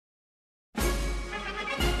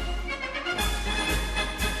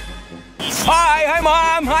Hi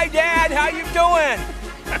Mom, hi Dad, how you doing?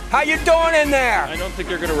 How you doing in there? I don't think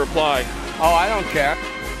they're going to reply. Oh, I don't care.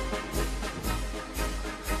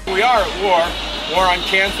 We are at war. War on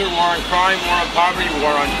cancer, war on crime, war on poverty,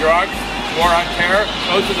 war on drugs, war on terror.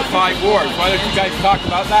 Those are the 5 wars. Why don't you guys talk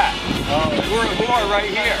about that? We're at war right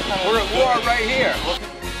here. We're at war right here.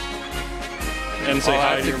 And say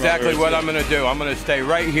hi that's to your exactly mother. what I'm going to do. I'm going to stay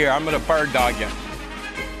right here. I'm going to bird dog you.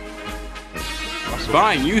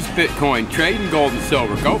 Fine, use Bitcoin, trade in gold and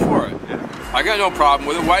silver. Go for it. I got no problem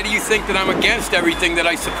with it. Why do you think that I'm against everything that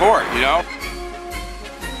I support, you know?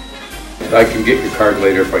 I can get your card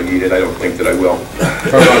later if I need it. I don't think that I will.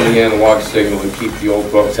 Turn on the analog signal and keep the old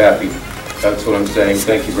folks happy. That's what I'm saying.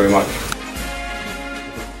 Thank you very much.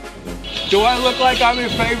 Do I look like I'm in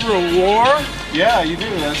favor of war? Yeah, you do.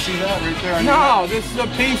 I see that right there. No, this is a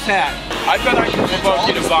peace hat. I bet I can provoke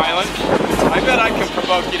you to violence. I bet I can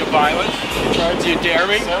provoke you to violence. Do you dare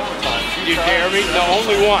me? Do you dare me? No,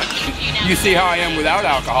 only once. You see how I am without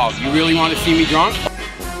alcohol. You really want to see me drunk?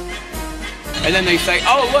 And then they say,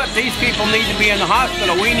 oh look, these people need to be in the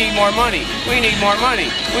hospital. We need more money. We need more money.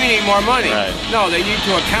 We need more money. Right. No, they need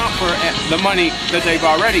to account for the money that they've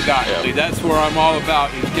already got. Yeah. That's where I'm all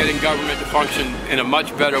about, is getting government to function in a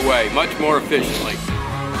much better way, much more efficiently.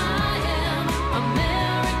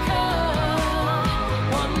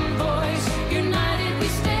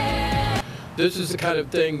 This is the kind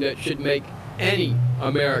of thing that should make any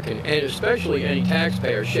American, and especially any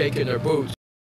taxpayer, shake in their boots.